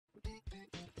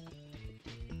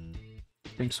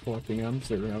Thanks collecting M's.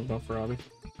 They have enough for Robbie.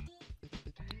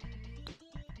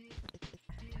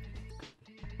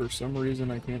 For some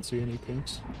reason, I can't see any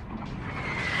pinks.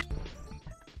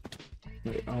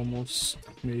 It almost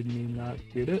made me not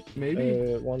get it,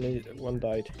 maybe? One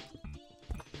died.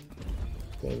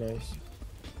 Very nice.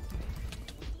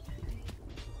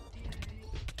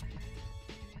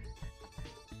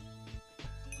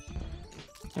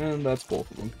 And that's both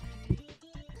of them.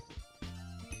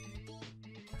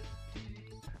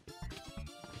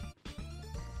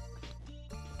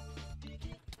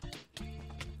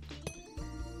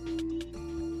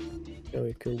 Oh,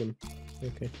 we killed him.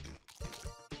 Okay.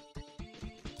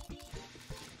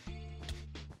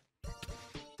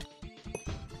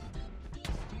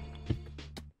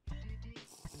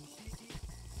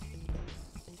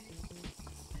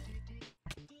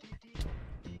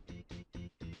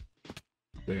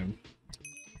 Damn.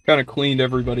 Kind of cleaned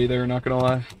everybody there, not gonna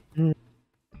lie.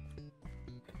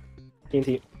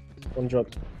 TNT. One drop.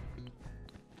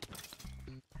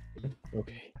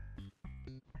 Okay.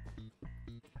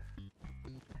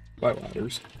 By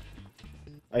ladders.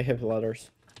 I have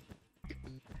ladders.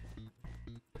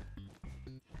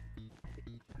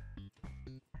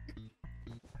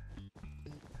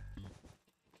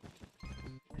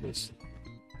 This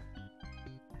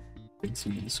thinks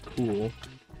he's cool.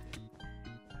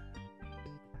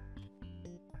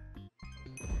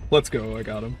 Let's go, I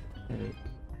got him. Alright.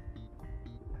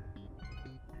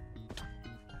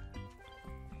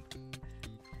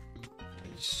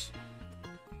 Nice.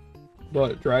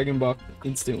 But Dragon Buff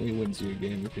instantly wins you a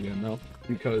game if you didn't know.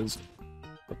 Because...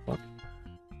 What the fuck?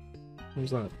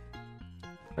 Where's that?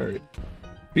 Alright.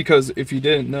 Because if you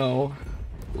didn't know,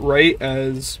 right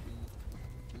as...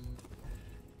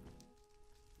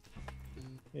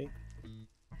 Okay.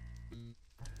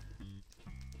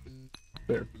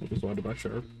 There, I just wanted to buy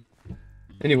sharp.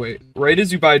 Anyway, right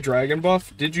as you buy Dragon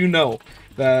Buff, did you know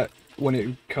that when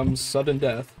it comes sudden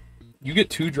death, you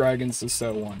get 2 dragons to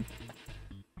set 1?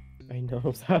 I know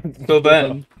that. So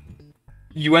then,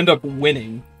 you end up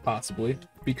winning, possibly,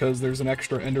 because there's an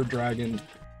extra Ender Dragon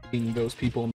being those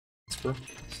people in the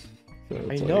so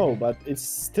I know, but it's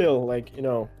still, like, you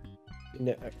know...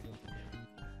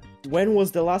 When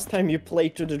was the last time you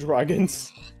played to the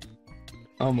dragons?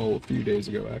 A few days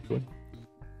ago, actually.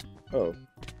 Oh.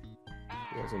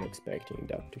 Wasn't expecting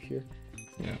that to hear.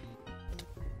 Yeah.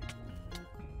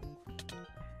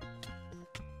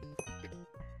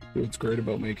 What's great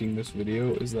about making this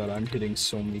video is that I'm hitting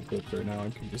so many clips right now, I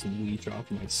can just leech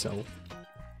off myself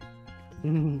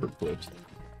for clips.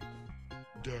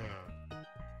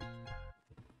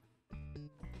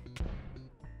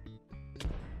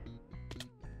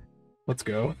 Let's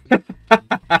go.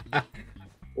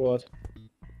 What?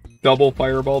 Double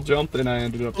fireball jump, and I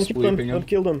ended up sweeping him. Don't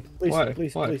kill them, please. Why?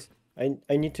 Please, Why? please.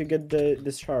 I need to get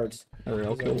the shards. Alright,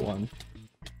 I'll kill one.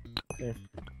 Okay.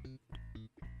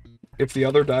 If the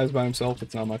other dies by himself,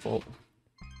 it's not my fault.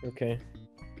 Okay.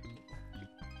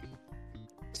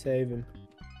 Save him.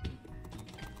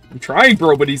 I'm trying,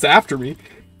 bro, but he's after me.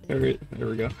 Alright, there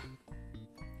we go.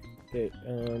 Okay,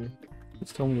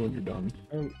 Just tell me when you're done.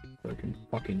 So I can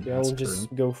fucking yeah, I'll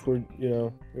just go for, you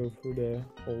know, go through the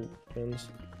whole things.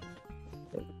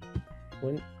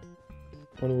 When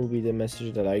will be the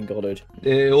message that I got it?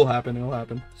 It'll happen,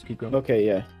 Just keep going. Okay,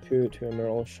 yeah, two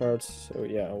emerald shards, so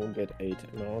yeah, I will get 8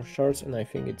 emerald shards, and I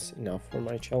think it's enough for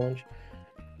my challenge.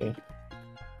 Okay.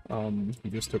 He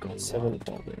just took a lot of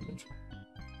fall damage.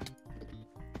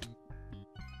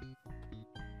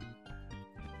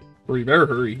 Or you better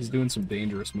hurry, he's doing some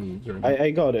dangerous moves right now. I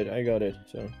got it,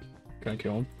 so... Can I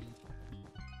kill him?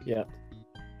 Yeah.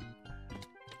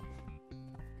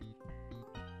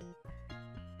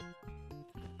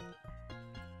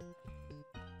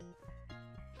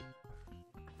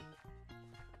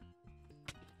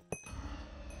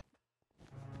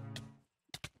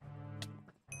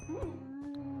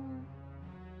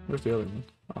 Where's the other one?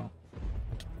 Oh.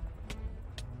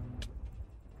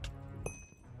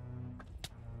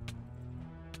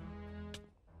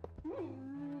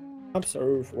 Maps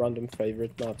are random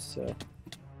favorite maps, so...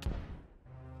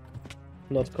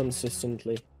 Not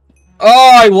consistently.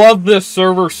 Oh, I love this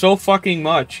server so fucking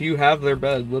much. You have their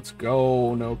bed. Let's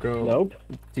go, Noko. Nope.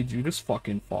 Did you just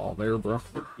fucking fall there, bro?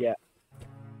 Yeah.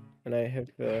 And I have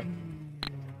oh,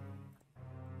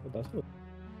 that's not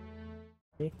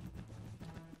me.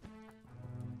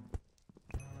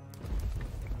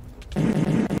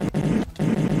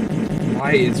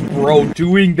 Why is bro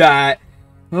doing that?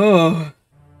 Oh,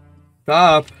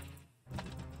 stop.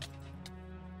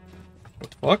 The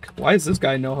fuck? Why does this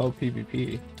guy know how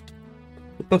PvP?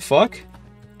 What the fuck?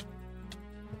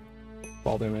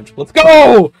 Fall damage. Let's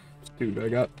go! Dude, I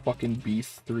got fucking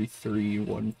Beast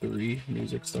 3313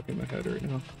 music stuck in my head right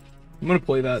now. I'm gonna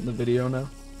play that in the video now.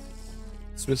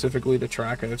 Specifically the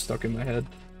track I have stuck in my head.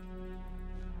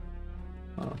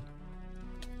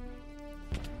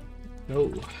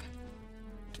 No.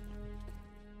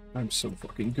 I'm so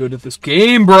fucking good at this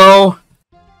game, bro!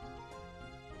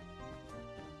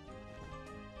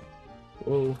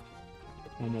 Whoa.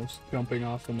 Almost jumping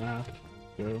off the map.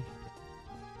 Go.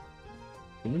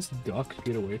 Can this duck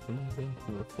get away from me?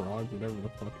 Or a frog, whatever the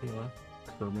fuck you are.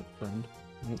 Kermit friend.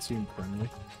 I don't seem friendly.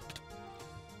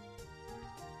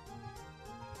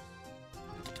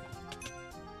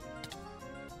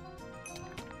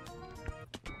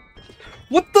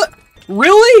 What the?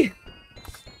 Really?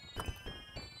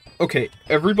 Okay,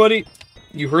 everybody,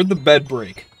 you heard the bed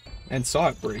break. And saw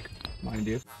it break, mind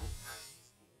you.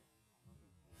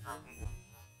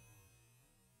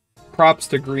 Props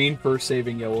to Green for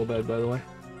saving yellow bed, by the way.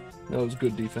 That was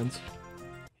good defense.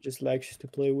 He just likes to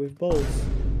play with balls.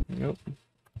 Yep.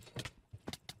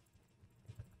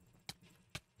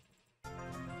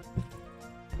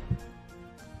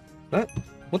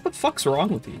 What the fuck's wrong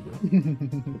with you,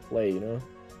 bro? Play, you know?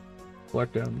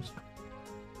 Collect items.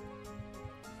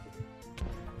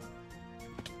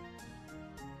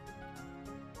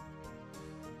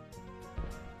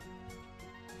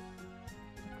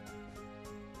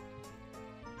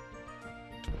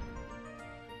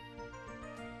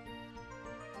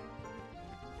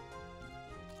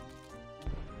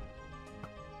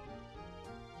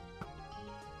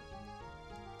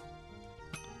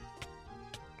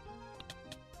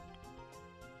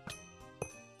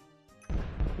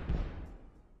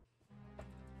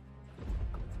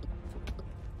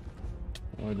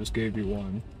 I just gave you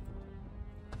one.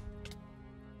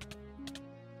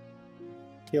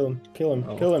 Kill him, kill him,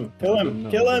 Oh, kill him, kill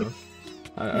him, kill him!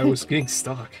 I was getting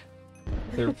stuck.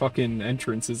 Their fucking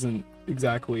entrance isn't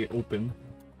exactly open.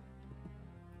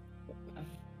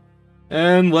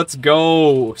 And let's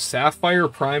go! Sapphire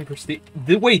Prime Prestige.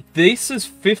 Wait, this is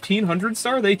 1500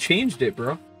 star? They changed it,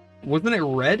 bro. Wasn't it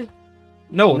red?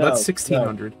 No, that's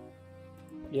 1600. No.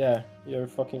 Yeah, you're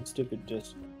fucking stupid,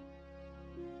 just.